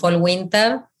fuerte en fall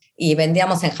winter y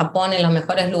vendíamos en Japón en los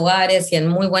mejores lugares y en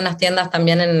muy buenas tiendas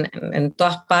también en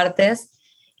todas partes.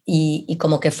 Y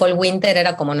como que fall winter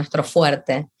era como nuestro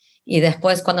fuerte. Y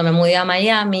después cuando me mudé a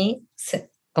Miami,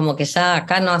 como que ya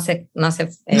acá no hace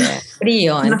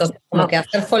frío, entonces como que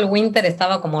hacer fall winter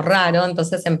estaba como raro,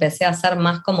 entonces empecé a hacer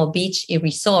más como beach y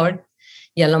resort,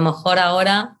 y a lo mejor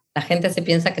ahora la gente se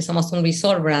piensa que somos un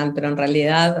resort brand, pero en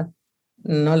realidad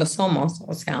no lo somos,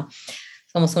 o sea,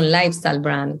 somos un lifestyle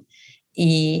brand.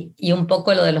 Y un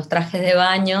poco lo de los trajes de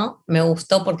baño me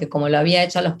gustó porque como lo había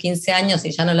hecho a los 15 años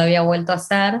y ya no lo había vuelto a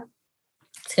hacer,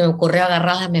 se me ocurrió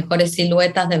agarrar las mejores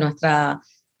siluetas de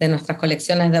nuestras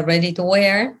colecciones de ready to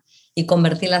wear y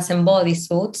convertirlas en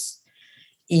bodysuits.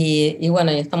 Y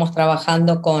bueno, y estamos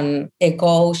trabajando con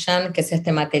Eco Ocean, que es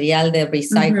este material de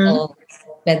recycled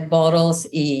PET bottles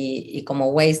y como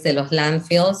waste de los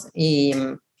landfills. Y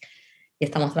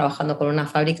estamos trabajando con una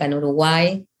fábrica en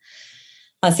Uruguay.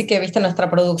 Así que, viste, nuestra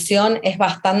producción es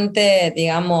bastante,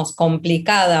 digamos,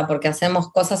 complicada porque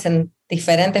hacemos cosas en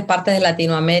diferentes partes de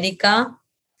Latinoamérica.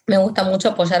 Me gusta mucho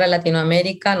apoyar a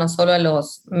Latinoamérica, no solo a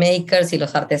los makers y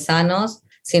los artesanos,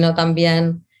 sino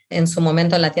también en su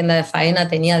momento en la tienda de faena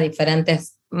tenía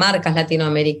diferentes marcas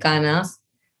latinoamericanas,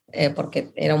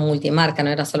 porque era un multimarca, no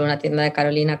era solo una tienda de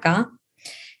Carolina acá.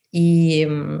 Y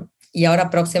ahora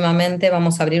próximamente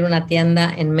vamos a abrir una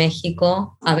tienda en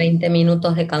México a 20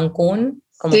 minutos de Cancún.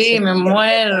 Como sí, me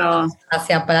muero.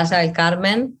 Hacia Playa del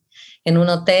Carmen, en un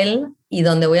hotel, y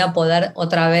donde voy a poder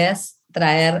otra vez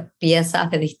traer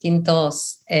piezas de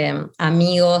distintos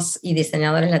amigos y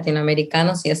diseñadores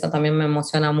latinoamericanos, y eso también me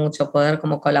emociona mucho, poder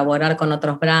como colaborar con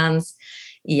otros brands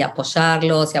y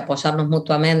apoyarlos y apoyarnos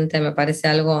mutuamente. Me parece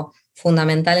algo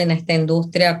fundamental en esta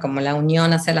industria, como la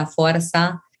unión hace la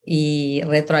fuerza y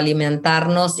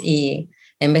retroalimentarnos, y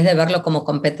en vez de verlo como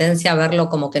competencia, verlo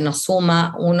como que nos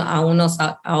suma a unos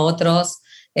a otros,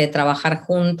 trabajar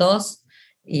juntos.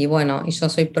 Y bueno, y yo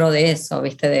soy pro de eso,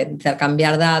 ¿viste? De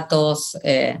intercambiar datos.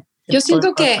 Yo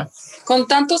siento que con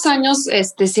tantos años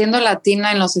siendo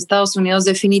latina en los Estados Unidos,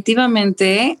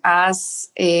 definitivamente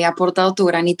has aportado tu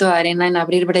granito de arena en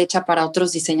abrir brecha para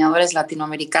otros diseñadores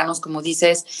latinoamericanos, como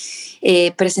dices,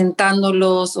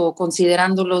 presentándolos o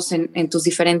considerándolos en tus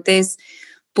diferentes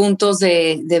puntos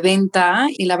de venta.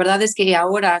 Y la verdad es que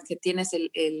ahora que tienes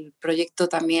el proyecto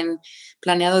también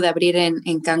planeado de abrir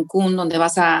en Cancún, donde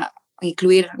vas a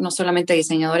incluir no solamente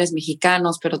diseñadores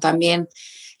mexicanos, pero también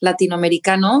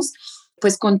latinoamericanos,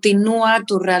 pues continúa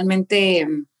tú realmente,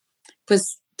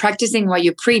 pues, practicing what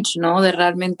you preach, ¿no? De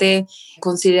realmente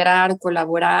considerar,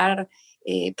 colaborar,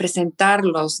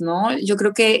 presentarlos, ¿no? Yo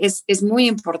creo que es muy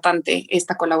importante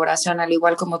esta colaboración, al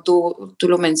igual como tú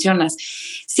lo mencionas.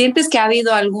 ¿Sientes que ha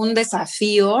habido algún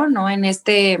desafío, ¿no? En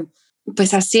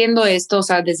pues haciendo esto, o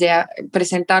sea, desde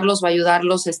presentarlos o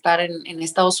ayudarlos a estar en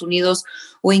Estados Unidos,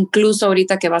 o incluso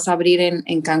ahorita que vas a abrir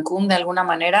en Cancún, de alguna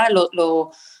manera,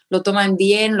 lo toman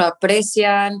bien, lo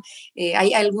aprecian?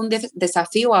 ¿Hay algún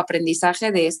desafío o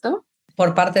aprendizaje de esto?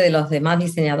 ¿Por parte de los demás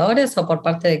diseñadores o por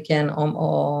parte de quién?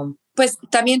 Pues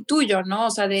también tuyo, ¿no?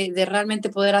 O sea, de realmente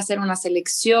poder hacer una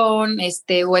selección,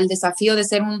 o el desafío de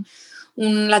ser un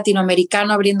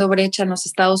latinoamericano abriendo brecha en los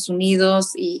Estados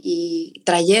Unidos y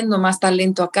trayendo más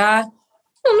talento acá.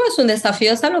 No es un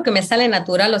desafío, es algo que me sale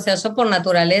natural. O sea, yo por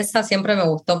naturaleza siempre me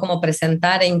gustó como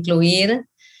presentar e incluir,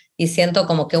 y siento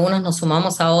como que unos nos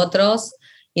sumamos a otros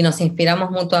y nos inspiramos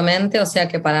mutuamente. O sea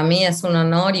que para mí es un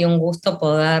honor y un gusto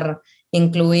poder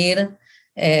incluir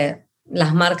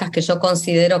las marcas que yo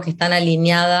considero que están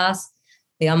alineadas,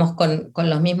 digamos, con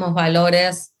los mismos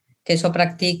valores que yo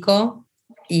practico.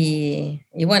 Y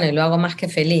bueno, y lo hago más que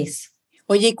feliz.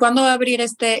 Oye, ¿y cuándo va a abrir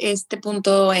este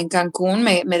punto en Cancún?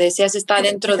 Me decías, está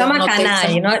dentro de un hotel. Se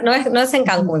llama Canay, no es en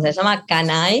Cancún, se llama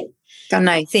Canay.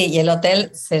 Canay. Sí, y el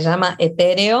hotel se llama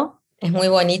Etéreo. Es muy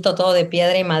bonito, todo de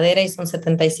piedra y madera, y son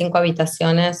 75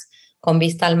 habitaciones con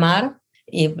vista al mar.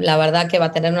 Y la verdad que va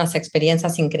a tener unas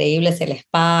experiencias increíbles, el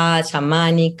spa,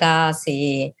 chamánicas,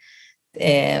 y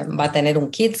va a tener un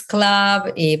kids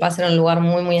club, y va a ser un lugar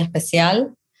muy, muy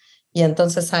especial. Y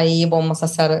entonces ahí vamos a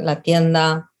hacer la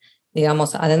tienda,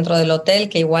 digamos, adentro del hotel,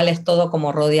 que igual es todo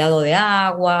como rodeado de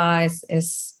agua.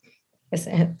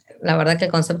 La verdad que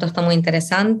el concepto está muy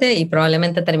interesante, y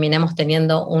probablemente terminemos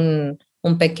teniendo un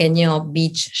pequeño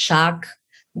beach shack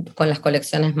con las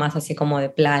colecciones más así como de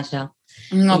playa.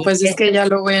 No, Y pues es que ya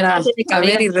lo voy a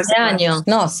ver y año.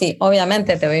 No, sí,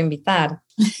 obviamente te voy a invitar.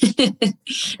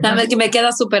 Nada más que me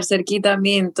queda súper cerquita a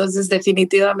mí, entonces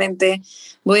definitivamente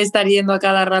voy a estar yendo a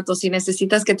cada rato. Si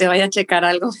necesitas que te vaya a checar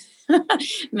algo,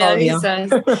 me Obvio. avisas.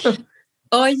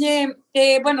 Oye,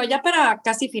 bueno, ya para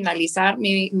casi finalizar,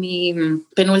 mi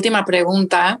penúltima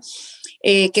pregunta,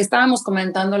 que estábamos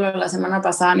comentándolo la semana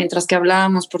pasada mientras que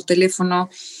hablábamos por teléfono,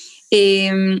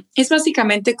 es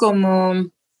básicamente como,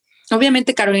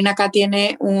 obviamente Carolina acá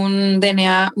tiene un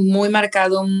DNA muy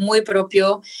marcado, muy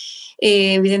propio.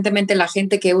 Evidentemente la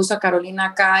gente que usa Carolina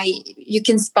acá, you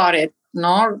can spot it,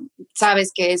 ¿no?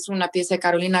 Sabes que es una pieza de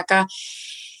Carolina acá.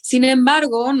 Sin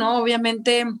embargo, ¿no?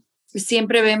 Obviamente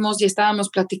siempre vemos y estábamos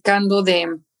platicando de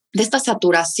esta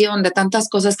saturación de tantas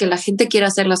cosas que la gente quiere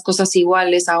hacer las cosas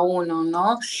iguales a uno,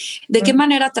 ¿no? ¿De qué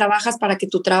manera trabajas para que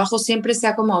tu trabajo siempre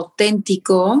sea como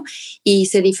auténtico y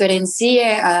se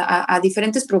diferencie a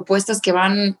diferentes propuestas que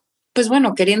van, pues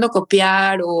bueno, queriendo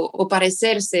copiar o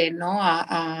parecerse, ¿no?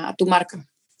 a tu marca?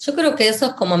 Yo creo que eso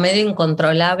es como medio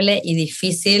incontrolable y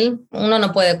difícil. Uno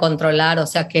no puede controlar, o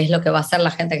sea, qué es lo que va a hacer la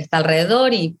gente que está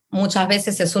alrededor, y muchas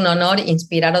veces es un honor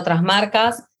inspirar otras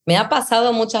marcas. Me ha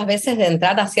pasado muchas veces de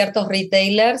entrar a ciertos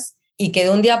retailers y que de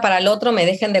un día para el otro me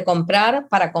dejen de comprar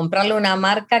para comprarle una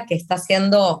marca que está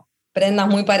haciendo prendas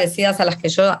muy parecidas a las que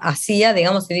yo hacía,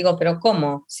 digamos, y digo, pero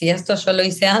 ¿cómo? Si esto yo lo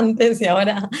hice antes y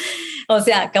ahora... O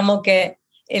sea, como que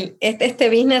este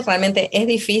business realmente es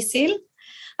difícil.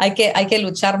 Hay que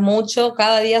luchar mucho,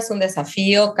 cada día es un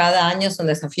desafío, cada año es un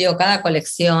desafío, cada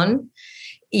colección.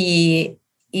 Y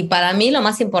para mí lo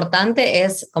más importante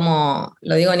es, como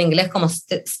lo digo en inglés, como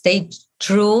stay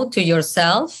true to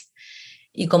yourself,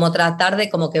 y como tratar de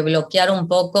como que bloquear un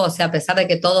poco, o sea, a pesar de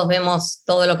que todos vemos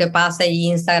todo lo que pasa y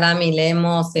Instagram y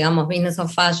leemos, digamos, Business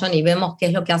of Fashion y vemos qué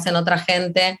es lo que hacen otra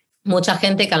gente, mucha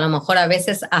gente que a lo mejor a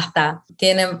veces hasta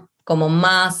tiene como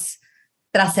más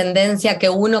trascendencia que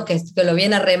uno que lo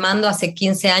viene remando hace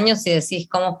 15 años, y decís,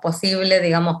 ¿cómo es posible,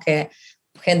 digamos, que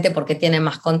gente porque tiene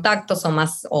más contactos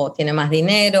o tiene más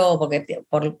dinero o porque,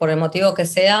 por el motivo que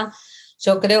sea?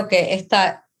 Yo creo que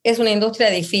esta es una industria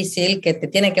difícil, que te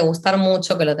tiene que gustar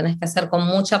mucho, que lo tenés que hacer con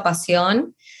mucha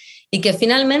pasión, y que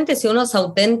finalmente si uno es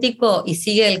auténtico y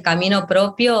sigue el camino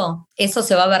propio, eso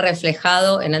se va a ver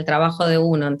reflejado en el trabajo de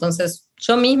uno. Entonces,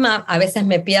 yo misma a veces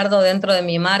me pierdo dentro de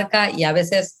mi marca y a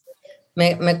veces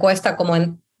me cuesta como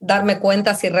darme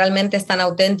cuenta si realmente es tan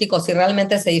auténtico, si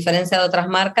realmente se diferencia de otras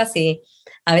marcas, y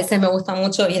a veces me gusta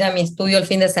mucho ir a mi estudio el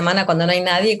fin de semana cuando no hay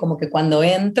nadie, y como que cuando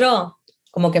entro,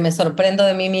 como que me sorprendo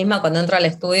de mí misma cuando entro al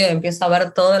estudio y empiezo a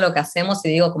ver todo lo que hacemos y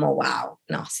digo como, wow,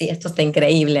 no, sí, esto está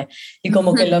increíble. Y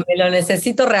como que me lo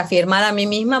necesito reafirmar a mí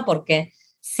misma, porque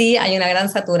sí hay una gran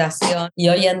saturación y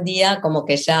hoy en día como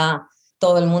que ya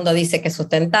todo el mundo dice que es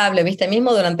sustentable, ¿viste?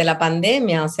 Mismo durante la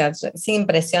pandemia, o sea, es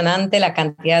impresionante la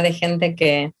cantidad de gente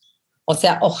que, o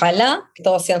sea, ojalá que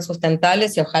todos sean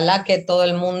sustentables y ojalá que todo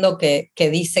el mundo que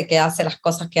dice que hace las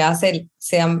cosas que hace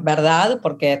sean verdad,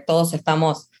 porque todos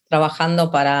estamos trabajando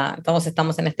todos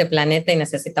estamos en este planeta y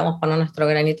necesitamos poner nuestro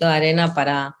granito de arena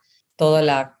para toda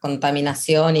la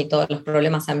contaminación y todos los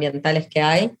problemas ambientales que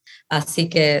hay. Así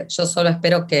que yo solo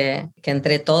espero que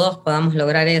entre todos podamos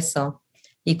lograr eso.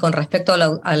 Y con respecto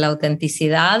a la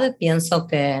autenticidad, pienso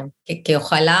que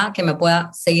ojalá que me pueda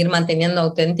seguir manteniendo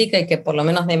auténtica, y que por lo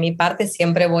menos de mi parte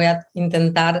siempre voy a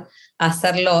intentar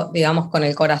hacerlo, digamos, con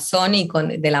el corazón y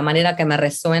de la manera que me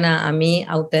resuena a mí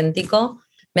auténtico.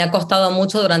 Me ha costado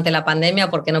mucho durante la pandemia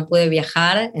porque no pude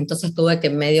viajar, entonces tuve que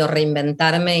medio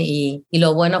reinventarme, y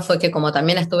lo bueno fue que como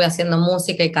también estuve haciendo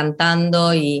música y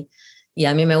cantando, y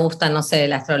a mí me gusta, no sé,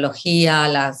 la astrología,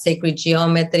 la sacred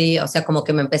geometry, o sea, como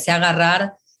que me empecé a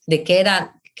agarrar de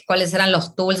cuáles eran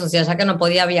los tools, o sea, ya que no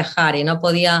podía viajar y no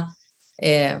podía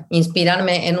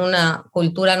inspirarme en una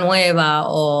cultura nueva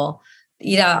o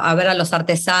ir a ver a los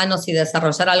artesanos y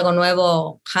desarrollar algo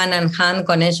nuevo hand in hand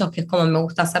con ellos, que es como me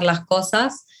gusta hacer las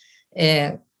cosas,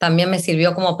 también me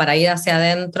sirvió como para ir hacia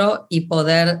adentro y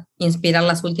poder inspirar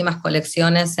las últimas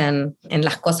colecciones en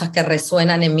las cosas que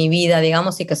resuenan en mi vida,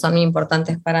 digamos, y que son muy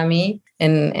importantes para mí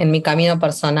en mi camino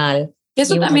personal.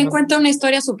 Eso también cuenta una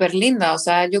historia súper linda, o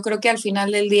sea, yo creo que al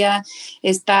final del día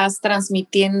estás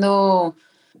transmitiendo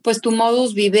pues tu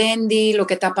modus vivendi, lo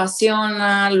que te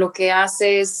apasiona, lo que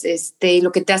haces, y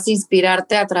lo que te hace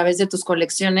inspirarte a través de tus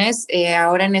colecciones.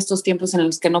 Ahora en estos tiempos en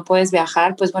los que no puedes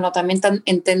viajar, pues bueno, también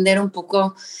entender un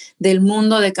poco del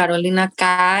mundo de Carolina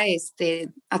K,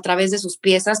 a través de sus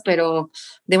piezas, pero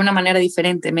de una manera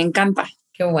diferente. Me encanta.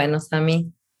 Qué bueno,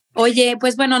 Sammy. Oye,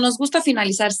 pues bueno, nos gusta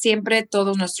finalizar siempre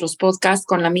todos nuestros podcasts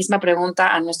con la misma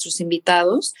pregunta a nuestros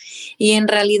invitados, y en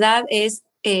realidad es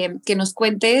que nos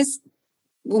cuentes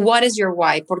what is your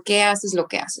why? ¿Por qué haces lo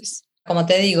que haces? Como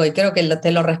te digo, y creo que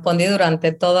te lo respondí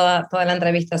durante toda la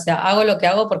entrevista, o sea, hago lo que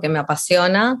hago porque me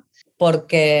apasiona,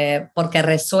 porque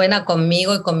resuena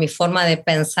conmigo y con mi forma de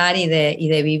pensar y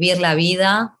de vivir la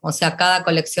vida. O sea, cada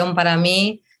colección para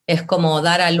mí es como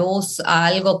dar a luz a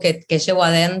algo que llevo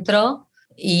adentro,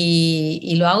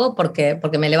 y lo hago porque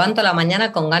me levanto a la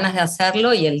mañana con ganas de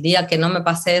hacerlo, y el día que no me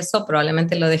pase eso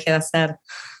probablemente lo deje de hacer.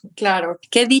 Claro,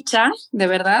 qué dicha, de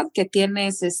verdad, que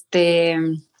tienes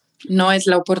no es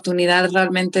la oportunidad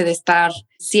realmente de estar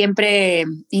siempre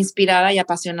inspirada y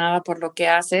apasionada por lo que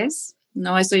haces,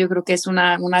 ¿no? Esto yo creo que es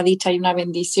una dicha y una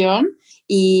bendición.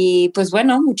 Y pues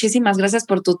bueno, muchísimas gracias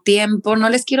por tu tiempo. No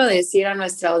les quiero decir a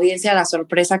nuestra audiencia la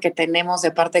sorpresa que tenemos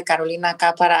de parte de Carolina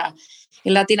acá para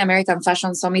el Latin American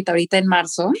Fashion Summit ahorita en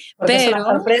marzo. Porque es una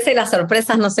sorpresa y las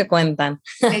sorpresas no se cuentan.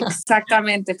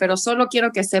 Exactamente, pero solo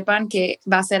quiero que sepan que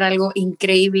va a ser algo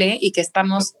increíble y que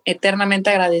estamos eternamente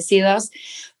agradecidas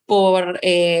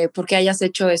porque hayas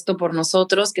hecho esto por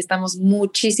nosotros, que estamos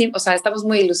estamos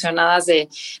muy ilusionadas de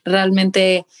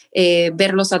realmente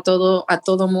verlos a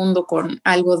todo mundo con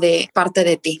algo de parte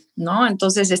de ti, ¿no?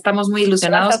 Entonces estamos muy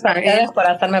ilusionados. Gracias a ustedes por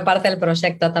hacerme parte del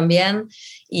proyecto también.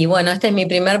 Y bueno, este es mi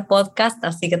primer podcast,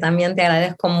 así que también te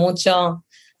agradezco mucho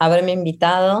haberme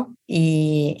invitado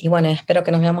y bueno, espero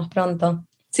que nos veamos pronto.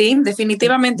 Sí,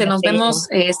 definitivamente. Nos vemos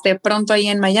pronto ahí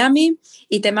en Miami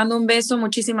y te mando un beso.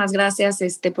 Muchísimas gracias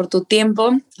por tu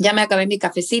tiempo. Ya me acabé mi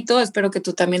cafecito. Espero que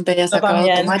tú también te hayas acabado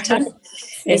tu matcha. Sí.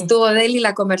 Estuvo deli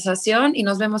la conversación y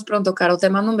nos vemos pronto, Caro. Te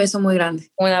mando un beso muy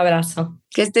grande. Un abrazo.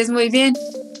 Que estés muy bien.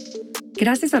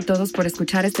 Gracias a todos por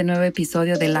escuchar este nuevo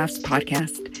episodio de Laughs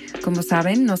Podcast. Como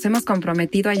saben, nos hemos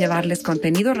comprometido a llevarles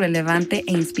contenido relevante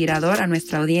e inspirador a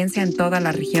nuestra audiencia en toda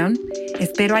la región.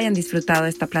 Espero hayan disfrutado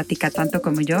esta plática tanto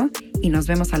como yo y nos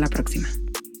vemos a la próxima.